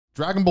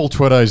Dragon Ball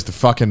Twitter is the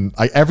fucking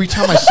every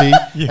time I see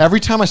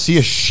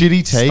a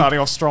shitty take, Starting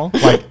off strong.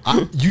 like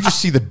you just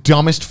see the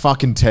dumbest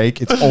fucking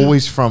take. It's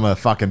always from a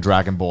fucking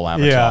Dragon Ball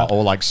avatar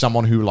or like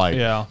someone who like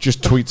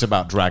just tweets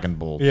about Dragon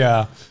Ball.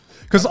 Yeah.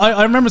 Because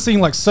I remember seeing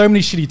like so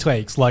many shitty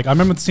takes. Like I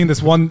remember seeing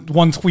this one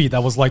tweet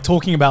that was like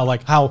talking about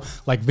like how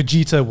like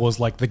Vegeta was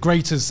like the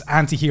greatest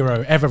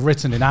anti-hero ever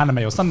written in anime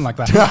or something like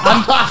that.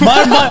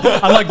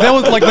 And like there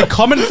was like the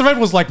comment thread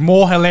was like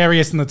more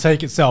hilarious than the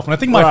take itself. And I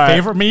think my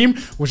favorite meme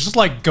was just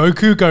like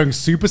Goku going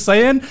Super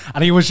Saiyan,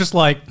 and he was just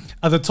like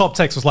the top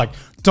text was like,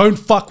 "Don't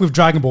fuck with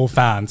Dragon Ball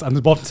fans," and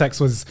the bottom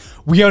text was,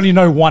 "We only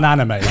know one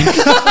anime."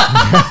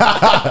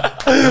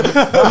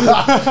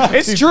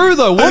 It's true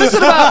though. What is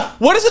it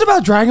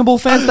about Dragon Ball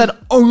fans that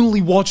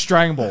only watch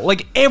Dragon Ball?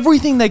 Like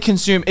everything they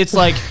consume, it's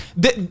like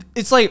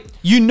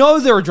you know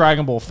they're a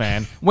Dragon Ball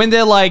fan when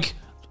they're like,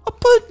 "Oh,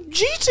 but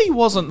GT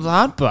wasn't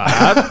that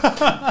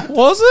bad,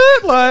 was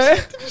it?"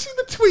 Like, did you see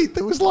the tweet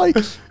that was like,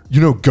 you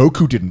know,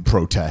 Goku didn't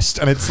protest,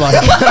 and it's like, are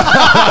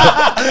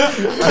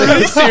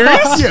you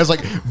serious? Yeah, it's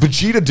like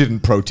Vegeta didn't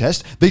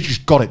protest; they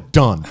just got it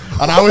done.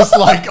 And I was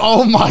like,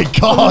 oh my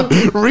god,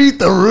 read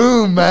the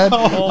room, man,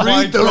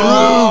 read the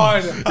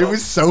room. It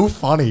was so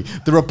funny.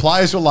 The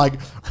replies were like,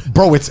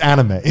 bro, it's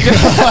anime.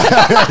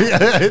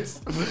 It's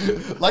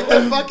like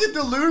they're fucking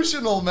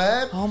delusional,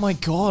 man. Oh my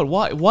god,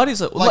 what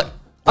is it like?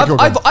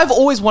 I've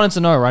always wanted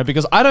to know, right?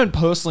 Because I don't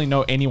personally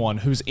know anyone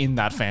who's in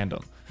that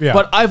fandom. Yeah.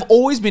 But I've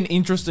always been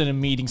interested in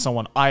meeting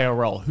someone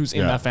IRL who's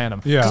in that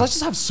fandom. Yeah. Because I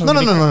just have so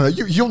many... No.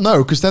 You'll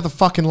know, because they're the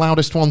fucking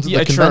loudest ones at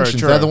the conventions.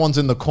 True. They're the ones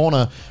in the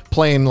corner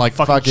playing like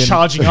fucking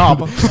charging up.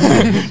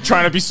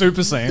 Trying to be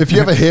Super Saiyan. If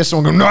you ever hear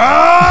someone go,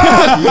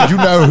 nah! you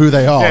know who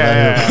they are.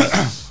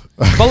 Yeah.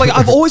 But like,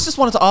 I've always just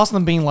wanted to ask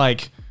them being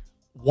like,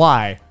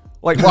 why?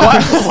 Like,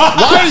 why?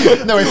 Why are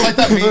you? No, it's like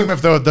that meme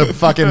of the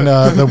fucking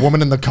the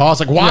woman in the car.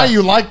 It's like, why are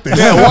you like this?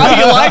 Yeah, why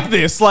do you like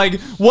this?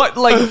 Like,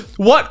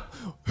 what?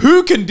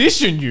 Who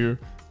conditioned you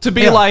to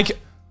be like,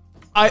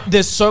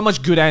 there's so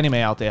much good anime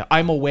out there.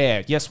 I'm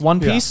aware. Yes, One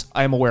Piece,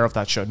 I am aware of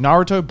that show.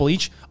 Naruto,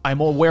 Bleach, I'm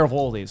aware of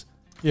all these.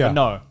 Yeah. But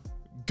no,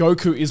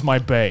 Goku is my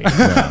bae.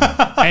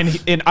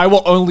 And I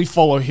will only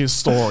follow his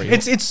story.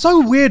 It's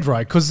so weird,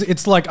 right? Because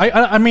it's like,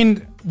 I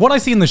mean, what I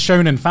see in the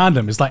shonen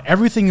fandom is like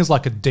everything is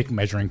like a dick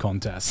measuring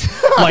contest.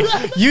 Like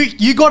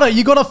you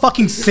gotta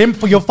fucking simp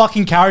for your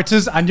fucking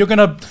characters, and you're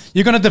gonna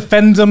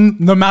defend them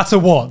no matter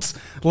what.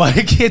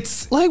 Like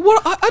it's like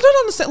what I don't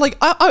understand. Like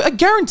I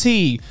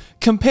guarantee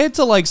compared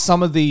to like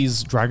some of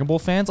these Dragon Ball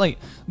fans, like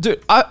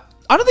dude,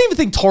 I don't even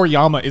think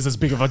Toriyama is as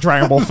big of a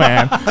Dragon Ball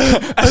fan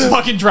as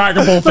fucking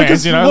Dragon Ball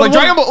fans, you know? Like,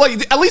 Dragon Ball,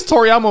 like, at least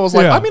Toriyama was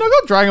like, I mean, I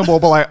got Dragon Ball,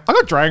 but, like, I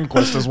got Dragon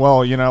Quest as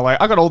well, you know? Like,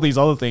 I got all these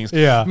other things.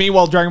 Yeah.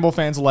 Meanwhile, Dragon Ball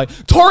fans are like,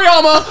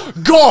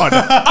 Toriyama, God,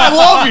 I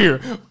love you.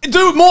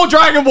 Do more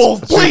Dragon Ball,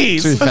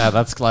 please. To be fair,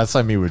 that's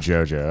like me with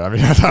JoJo. I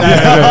mean,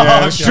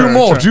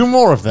 do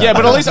more of that. Yeah,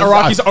 but at least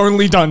Araki's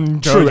only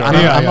done JoJo. True, and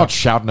I'm not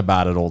shouting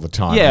about it all the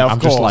time. Yeah, I'm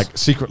just, like,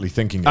 secretly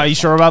thinking it. Are you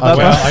sure about that?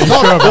 Are you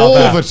sure about that?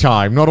 Not all the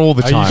time. Not all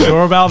the time. Are you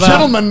sure about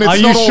that? Gentlemen, are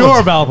you sure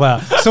about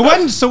that? So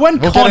when we'll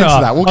Connor, get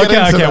into that. We'll get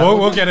into that.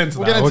 We'll get into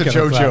that. We'll get into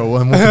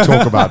JoJo and we'll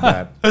talk about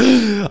that.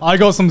 I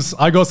got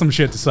some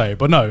shit to say,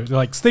 but no,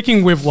 like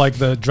sticking with like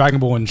the Dragon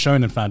Ball and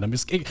Shonen fandom,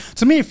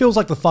 to me it feels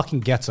like the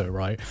fucking ghetto,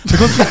 right?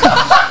 Because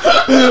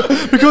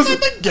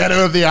the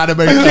ghetto of the anime.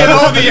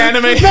 Ghetto of the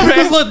anime. No,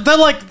 because they're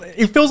like,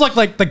 it feels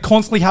like they're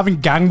constantly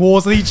having gang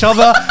wars with each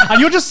other, and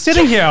you're just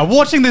sitting here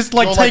watching this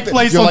like take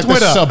place on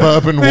Twitter. The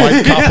suburban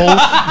white couple.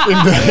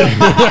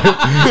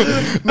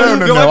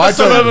 No. You're like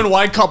the suburban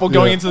white couple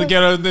going into the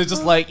ghetto, and they're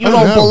just like, you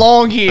don't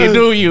belong here,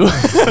 do you?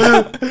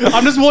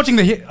 I'm just watching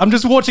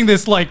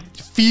this like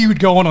feud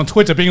go on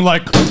Twitter, being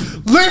like,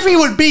 Luffy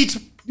would beat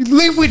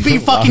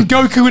fucking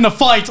Goku in a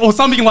fight or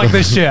something like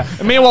this shit.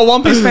 And meanwhile,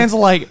 One Piece fans are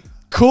like,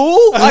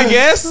 cool, I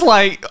guess.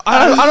 Like,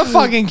 I don't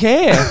fucking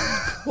care.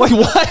 Like,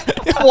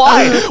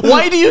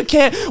 why do you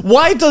care?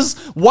 Why does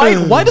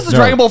the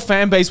Dragon Ball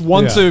fan base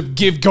want to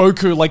give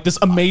Goku like this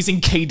amazing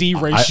KD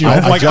ratio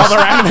of like other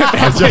anime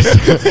fans?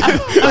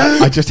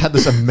 I just had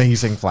this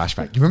amazing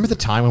flashback. You remember the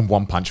time when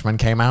One Punch Man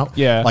came out?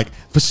 Yeah. Like,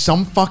 for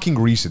some fucking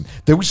reason,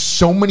 there was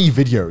so many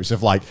videos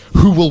of like,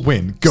 who will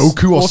win,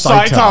 Goku or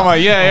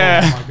Saitama?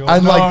 Yeah. Oh God,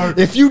 and like,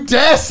 if you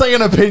dare say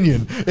an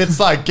opinion, it's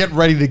like, get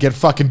ready to get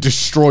fucking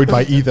destroyed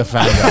by either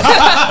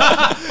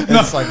fandom.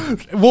 It's like,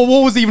 what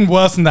was even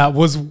worse than that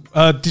was,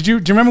 do you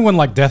remember when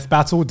like Death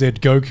Battle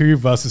did Goku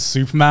versus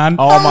Superman?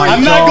 Oh my God.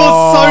 And that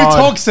got so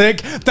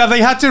toxic that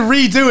they had to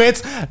redo it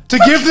to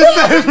give the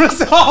same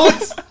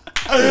results.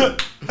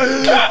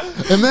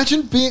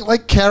 Imagine being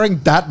like caring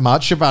that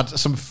much about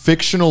some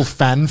fictional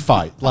fan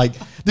fight. Like,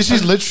 this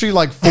is literally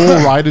like 4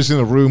 writers in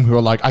the room who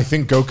are like, I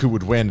think Goku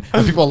would win.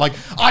 And people are like,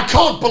 I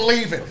can't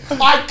believe it.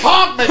 I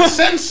can't make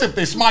sense of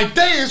this. My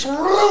day is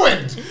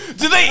ruined.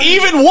 Do they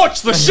even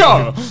watch the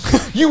show?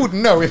 You would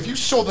know if you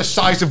saw the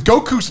size of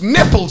Goku's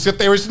nipples that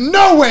there is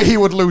no way he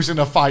would lose in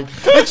a fight.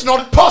 It's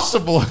not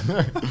possible.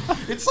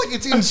 It's like,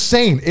 it's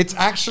insane. It's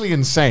actually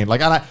insane.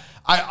 Like, and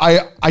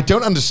I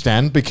don't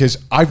understand because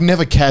I've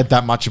never cared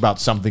that much about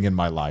something in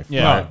my life.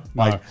 Yeah.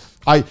 Like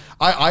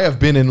I have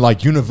been in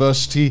like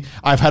university.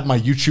 I've had my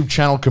YouTube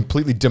channel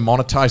completely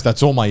demonetized.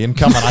 That's all my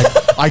income, and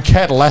I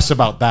cared less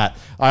about that.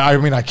 I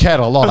mean, I cared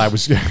a lot. I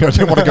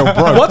didn't want to go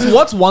broke.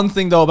 What's one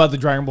thing though about the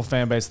Dragon Ball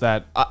fan base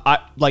that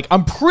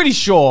I'm pretty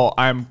sure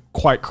I'm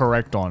quite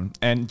correct on,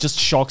 and just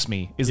shocks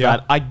me is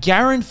that I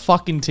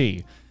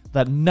guarantee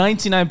that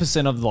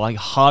 99% of the like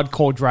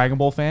hardcore Dragon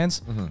Ball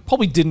fans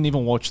probably didn't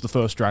even watch the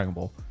first Dragon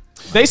Ball.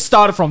 They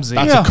started from Z.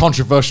 That's a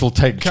controversial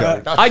take,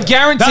 Joey. I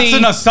guarantee. That's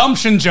an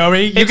assumption,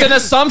 Joey. It's an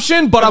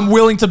assumption, but I'm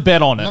willing to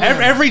bet on it.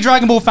 Every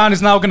Dragon Ball fan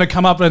is now going to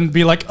come up and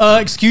be like,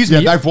 excuse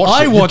me. They've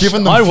watched it. You've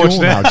given them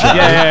fuel now, Joey.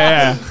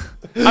 Yeah.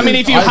 I mean,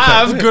 if you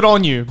have, good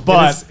on you.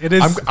 But it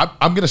is.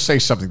 I'm going to say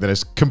something that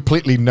is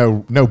completely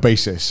no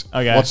basis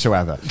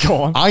whatsoever.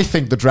 Go on. I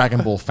think the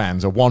Dragon Ball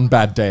fans are one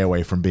bad day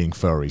away from being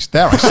furries.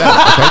 There, I said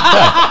it.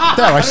 Okay,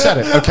 there, I said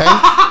it. Okay,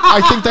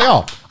 I think they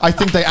are. I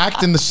think they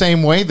act in the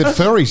same way that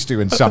furries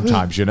do, and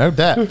sometimes, you know,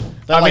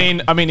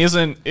 I mean,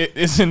 isn't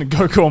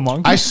Goku a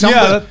monkey?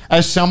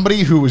 As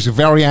somebody who was a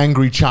very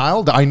angry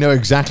child, I know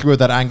exactly where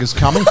that anger's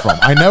coming from.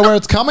 I know where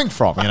it's coming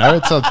from. You know,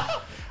 it's a.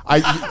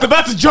 They're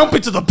about to jump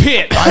into the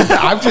pit.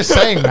 I'm just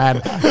saying,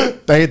 man.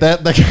 They're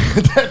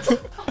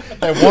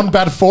one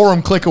bad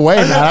forum click away,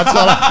 man. That's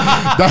all.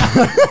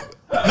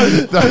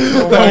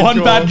 They're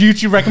one bad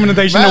YouTube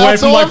recommendation away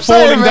from like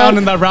falling down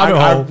in that rabbit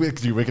hole. We're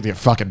gonna get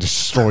fucking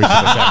destroyed for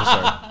this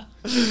episode.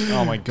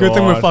 Oh my god! Good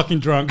thing we're fucking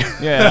drunk.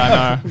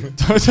 Yeah,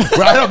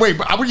 I know. Wait,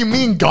 but what do you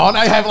mean gone?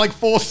 I have like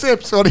 4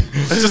 sips.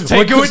 Just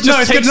take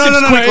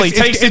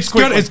sips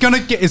quickly. It's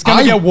gonna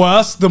get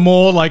worse the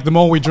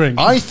more we drink.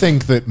 I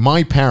think that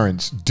my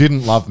parents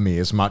didn't love me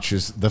as much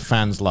as the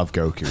fans love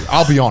Goku.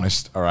 I'll be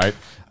honest, all right?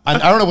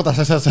 And I don't know what that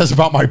says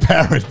about my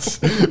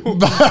parents.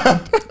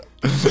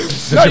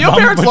 No, your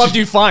parents loved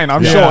you fine,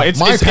 I'm sure.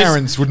 My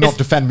parents would not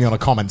defend me on a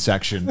comment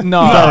section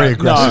No, very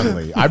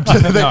aggressively.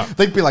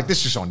 They'd be like,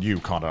 this is on you,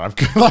 Connor. I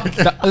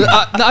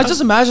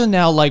just imagine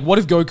now, like, what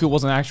if Goku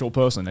was an actual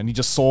person and he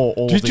just saw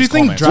all of these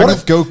comments? What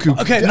if Goku...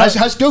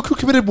 has Goku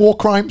committed war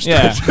crimes?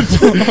 Yeah.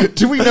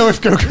 Do we know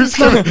if Goku's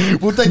coming?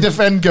 Would they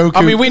defend Goku?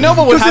 I mean, we know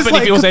what would happen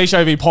if he was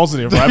HIV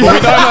positive, right? But we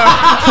don't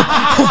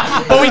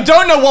know. But we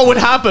don't know what would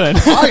happen.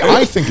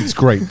 I think it's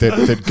great that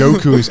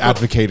Goku is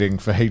advocating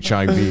for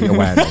HIV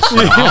awareness.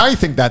 I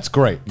think that's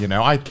great. You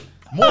know,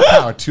 more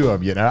power to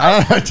him. You know,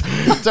 I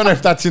don't know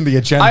if that's in the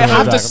agenda. I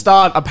have to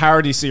start a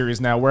parody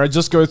series now where I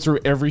just go through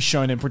every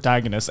shonen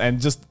protagonist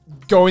and just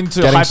go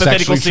into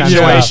hypothetical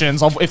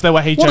situations of if they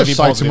were HIV what if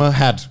positive. Saitama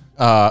had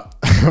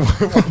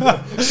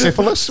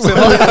syphilis? Would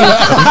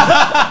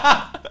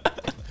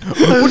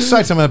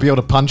Saitama be able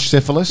to punch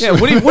syphilis? Yeah,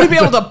 would he be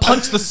able to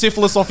punch the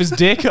syphilis off his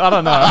dick? I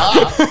don't know.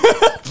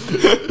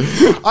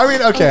 I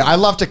mean, okay, I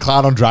love to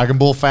clown on Dragon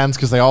Ball fans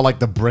because they are like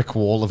the brick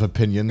wall of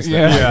opinions.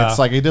 It's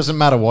like, it doesn't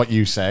matter what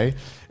you say.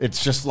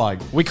 It's just like...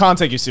 We can't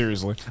take you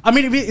seriously. I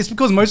mean, it's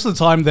because most of the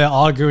time they're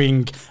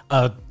arguing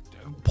a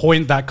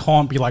point that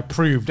can't be like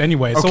proved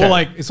anyway. It's all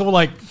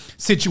like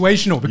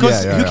situational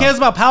because who cares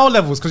about power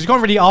levels? Because you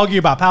can't really argue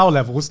about power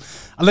levels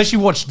unless you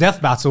watch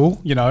Death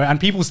Battle, you know, and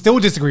people still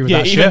disagree with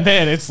that shit. Even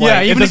then, it's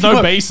like, there's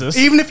no basis.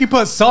 Even if you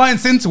put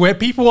science into it,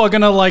 people are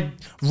going to like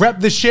rep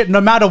this shit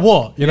no matter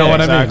what. You know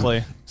what I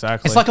mean?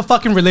 Exactly. It's like a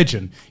fucking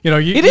religion. You know,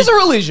 it is a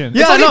religion.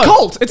 Yeah, it's like a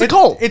cult. It's a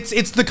cult.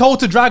 It's the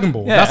cult of Dragon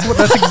Ball. Yeah.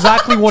 That's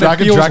exactly what it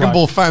feels Dragon like.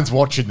 Ball fans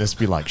watching this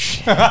be like,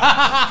 shit.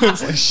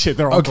 It's like, shit,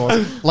 they're on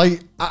board.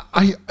 Like,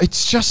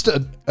 it's just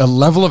a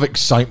level of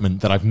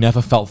excitement that I've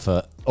never felt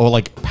for, or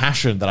like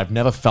passion that I've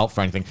never felt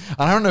for anything.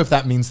 And I don't know if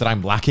that means that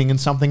I'm lacking in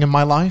something in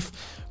my life,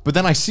 but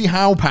then I see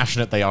how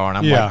passionate they are, and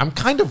I'm like, I'm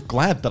kind of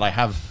glad that I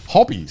have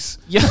hobbies.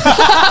 Yeah.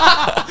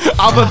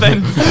 other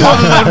than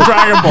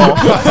Dragon Ball.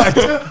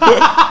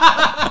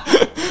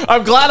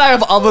 I'm glad I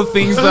have other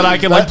things that I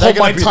can like put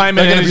my time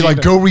and energy. They're gonna be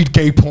like, go read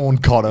gay porn,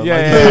 Connor.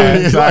 Yeah,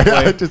 exactly.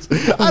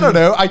 I don't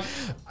know.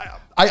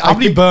 How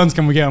many burns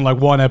can we get on like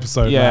one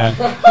episode? Yeah,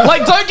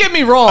 like don't get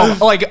me wrong.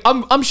 Like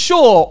I'm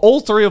sure all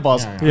three of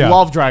us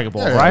love Dragon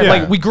Ball, right?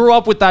 Like we grew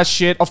up with that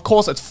shit. Of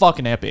course, it's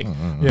fucking epic.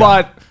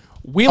 But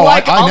we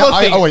like other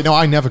things. Oh wait, no,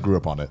 I never grew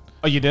up on it.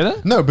 Oh, you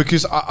didn't? No,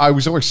 because I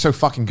was always so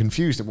fucking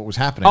confused at what was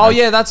happening. Oh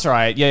yeah, that's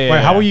right. Yeah.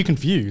 Wait, how were you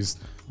confused?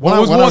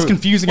 What was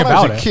confusing about it?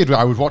 When I was a kid,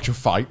 I would watch a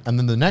fight, and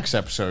then the next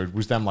episode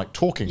was them like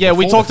talking. Yeah,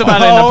 we talked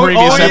about it in the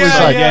previous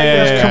episode.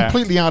 It was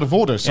completely out of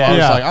order. So I was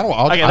like, I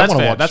want to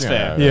watch. That's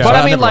fair. Yeah. But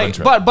I mean, like,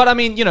 but I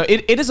mean, you know,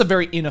 it is a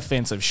very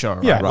inoffensive show.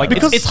 Right? Yeah, like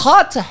because it's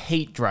hard to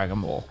hate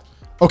Dragon Ball.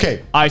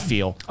 Okay, I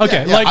feel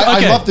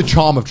I love the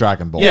charm of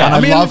Dragon Ball. Yeah,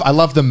 and I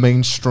love the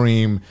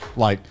mainstream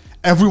like.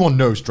 Everyone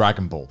knows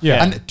Dragon Ball.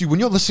 Yeah. And dude, when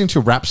you're listening to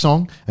a rap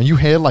song and you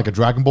hear like a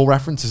Dragon Ball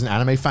reference as an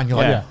anime fan, you're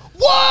like,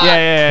 what?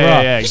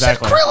 Yeah,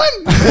 exactly. You said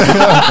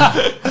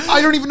Krillin?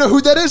 I don't even know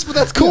who that is, but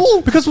that's cool.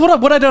 Yeah. Because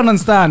what I don't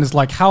understand is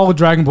like how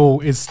Dragon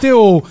Ball is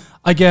still,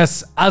 I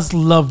guess, as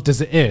loved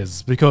as it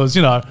is. Because,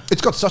 you know,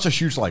 it's got such a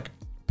huge like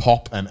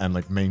pop and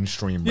like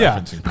mainstream Yeah,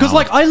 referencing. because power.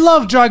 like I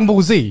love Dragon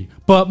Ball Z,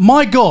 but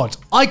my God,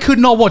 I could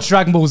not watch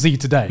Dragon Ball Z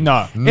today.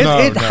 No.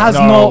 It has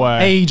no not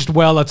way. aged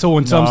well at all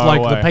in terms of No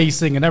like the way.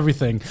 pacing and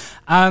everything.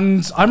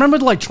 And I remember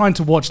like trying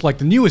to watch like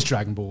the newest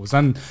Dragon Balls,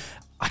 and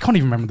I can't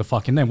even remember the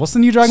fucking name. What's the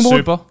new Dragon Ball?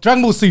 Super.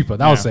 Dragon Ball Super.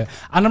 That was it.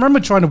 And I remember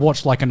trying to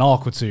watch like an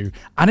arc or two,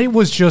 and it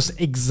was just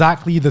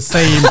exactly the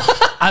same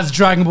as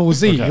Dragon Ball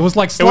Z. It was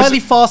like slightly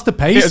faster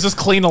paced. Yeah, it's just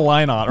cleaner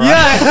line art, right?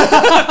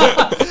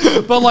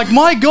 Yeah. But like,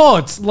 my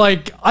God,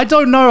 like, I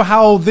don't know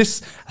how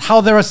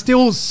there are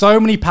still so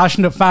many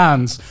passionate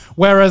fans,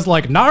 whereas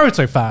like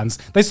Naruto fans,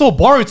 they saw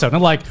Boruto and they're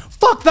like,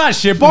 fuck that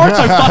shit,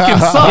 Boruto fucking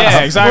sucks. Yeah,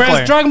 exactly.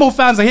 Whereas Dragon Ball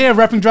fans are here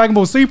repping Dragon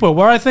Ball Super,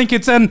 where I think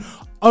it's an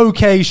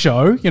okay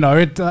show, you know,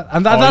 and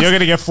that's, You're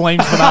gonna get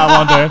flamed for that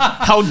one, dude.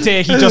 How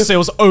dare he just say it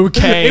was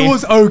okay? it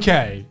was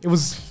okay. It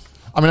was...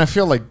 I mean, I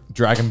feel like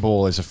Dragon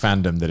Ball is a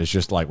fandom that is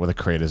just like, where the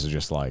creators are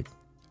just like,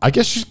 I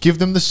guess just give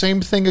them the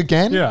same thing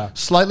again. Yeah.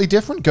 Slightly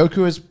different.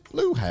 Goku has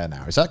blue hair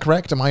now. Is that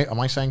correct? Am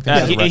I saying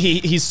things he,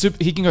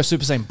 correct? he can go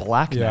Super Saiyan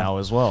Black now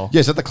as well.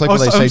 Yeah, is that the clip Oh, where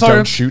they so- say I'm sorry.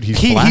 don't shoot, he's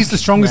black? He's the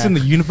strongest in the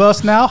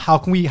universe now. How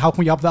can we up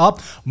that up?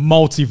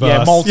 Multiverse.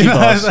 Yeah, multiverse.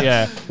 You know?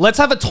 Yeah. Let's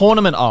have a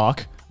tournament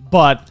arc,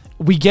 but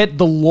we get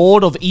the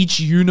lord of each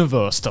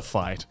universe to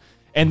fight.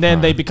 And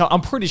then they become. I'm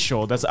pretty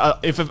sure that's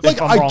if I'm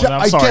wrong.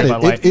 I'm sorry, get it.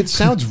 but like, It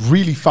sounds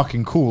really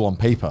fucking cool on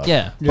paper.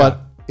 Yeah. But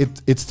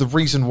it's the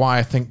reason why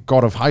I think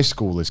God of High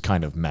School is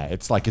kind of meh.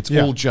 It's like it's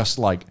all just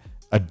like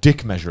a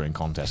dick measuring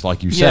contest,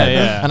 like you said.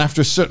 yeah. And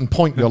after a certain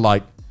point, you're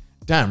like,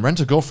 damn,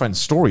 Rent-A-Girlfriend's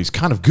story is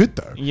kind of good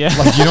though. Yeah.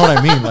 Like, you know what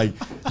I mean? Like,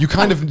 you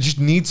kind of just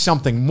need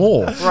something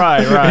more.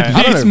 right.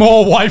 I don't It's know.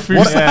 more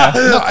waifus.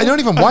 No, I don't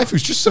even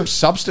waifus, just some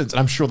substance. And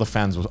I'm sure the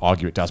fans will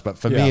argue it does, but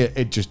for me,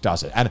 it just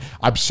does it. And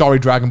I'm sorry,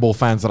 Dragon Ball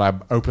fans, that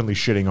I'm openly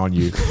shitting on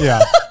you.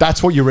 Yeah.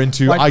 That's what you're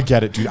into. I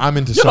get it, dude. I'm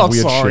into some not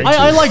weird sorry. shit.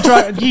 I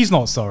like He's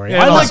not sorry.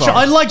 Yeah, not sorry.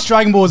 I liked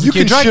Dragon Ball as a You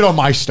kid. can shit on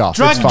my stuff.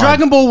 It's fine.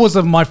 Dragon Ball was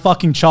of my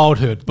fucking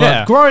childhood, but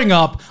Yeah. growing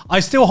up, I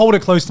still hold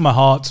it close to my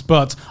heart.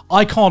 But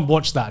I can't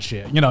watch that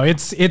shit. You know,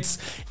 it's.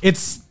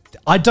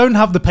 I don't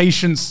have the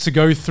patience to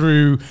go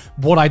through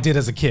what I did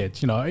as a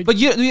kid. You know,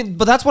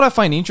 But that's what I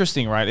find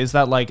interesting, right? Is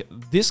that like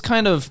this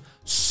kind of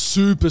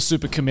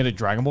super committed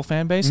Dragon Ball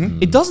fan base?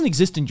 It doesn't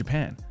exist in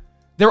Japan.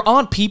 There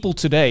aren't people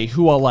today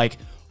who are like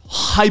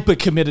hyper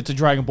committed to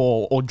Dragon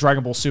Ball or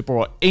Dragon Ball Super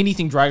or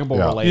anything Dragon Ball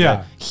related.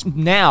 Yeah.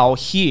 Now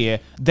here,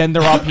 then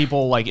there are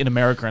people like in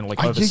America and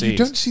like overseas. You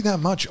don't see that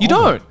much. You of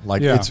don't. it.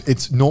 Like Yeah.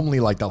 it's normally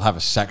like they'll have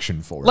a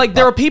section for it. Like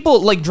there but- are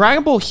people like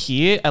Dragon Ball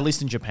here, at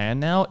least in Japan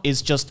now,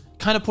 is just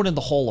kind of put in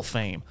the Hall of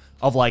Fame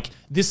of like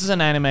this is an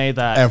anime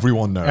that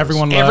everyone knows.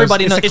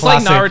 everybody knows. a It's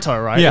like classic.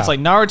 Naruto, right? Yeah. It's like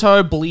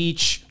Naruto,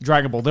 Bleach,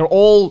 Dragon Ball. They're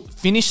all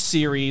finished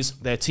series.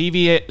 Their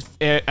TV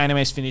anime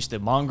is finished. Their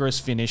manga is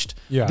finished.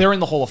 Yeah. They're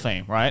in the Hall of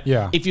Fame, right?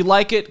 Yeah. If you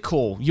like it,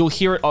 cool. You'll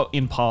hear it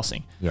in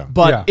passing. Yeah.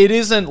 But Yeah. it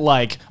isn't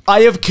like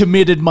I have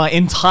committed my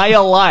entire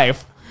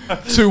life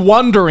to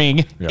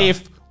wondering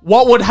if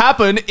what would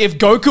happen if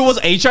Goku was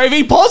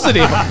HIV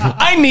positive.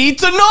 I need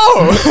to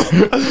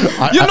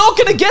know. You're not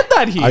going to get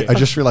that here. I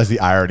just realized the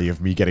irony of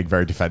me getting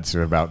very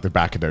defensive about the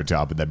Bakado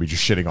dub and then me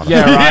just shitting on it.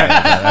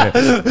 Yeah,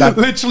 right.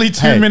 literally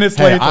 2 Hey, minutes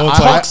hey, later.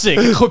 Toxic.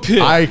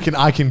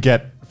 I can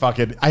get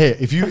fucking. Hey,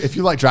 if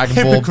you like Dragon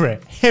Ball,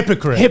 Hypocrite.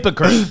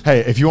 Hypocrite. hey,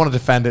 if you want to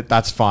defend it,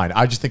 that's fine.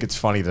 I just think it's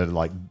funny to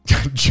like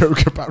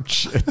joke about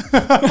shit.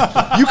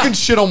 You can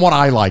shit on what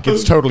I like.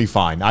 It's totally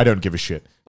fine. I don't give a shit.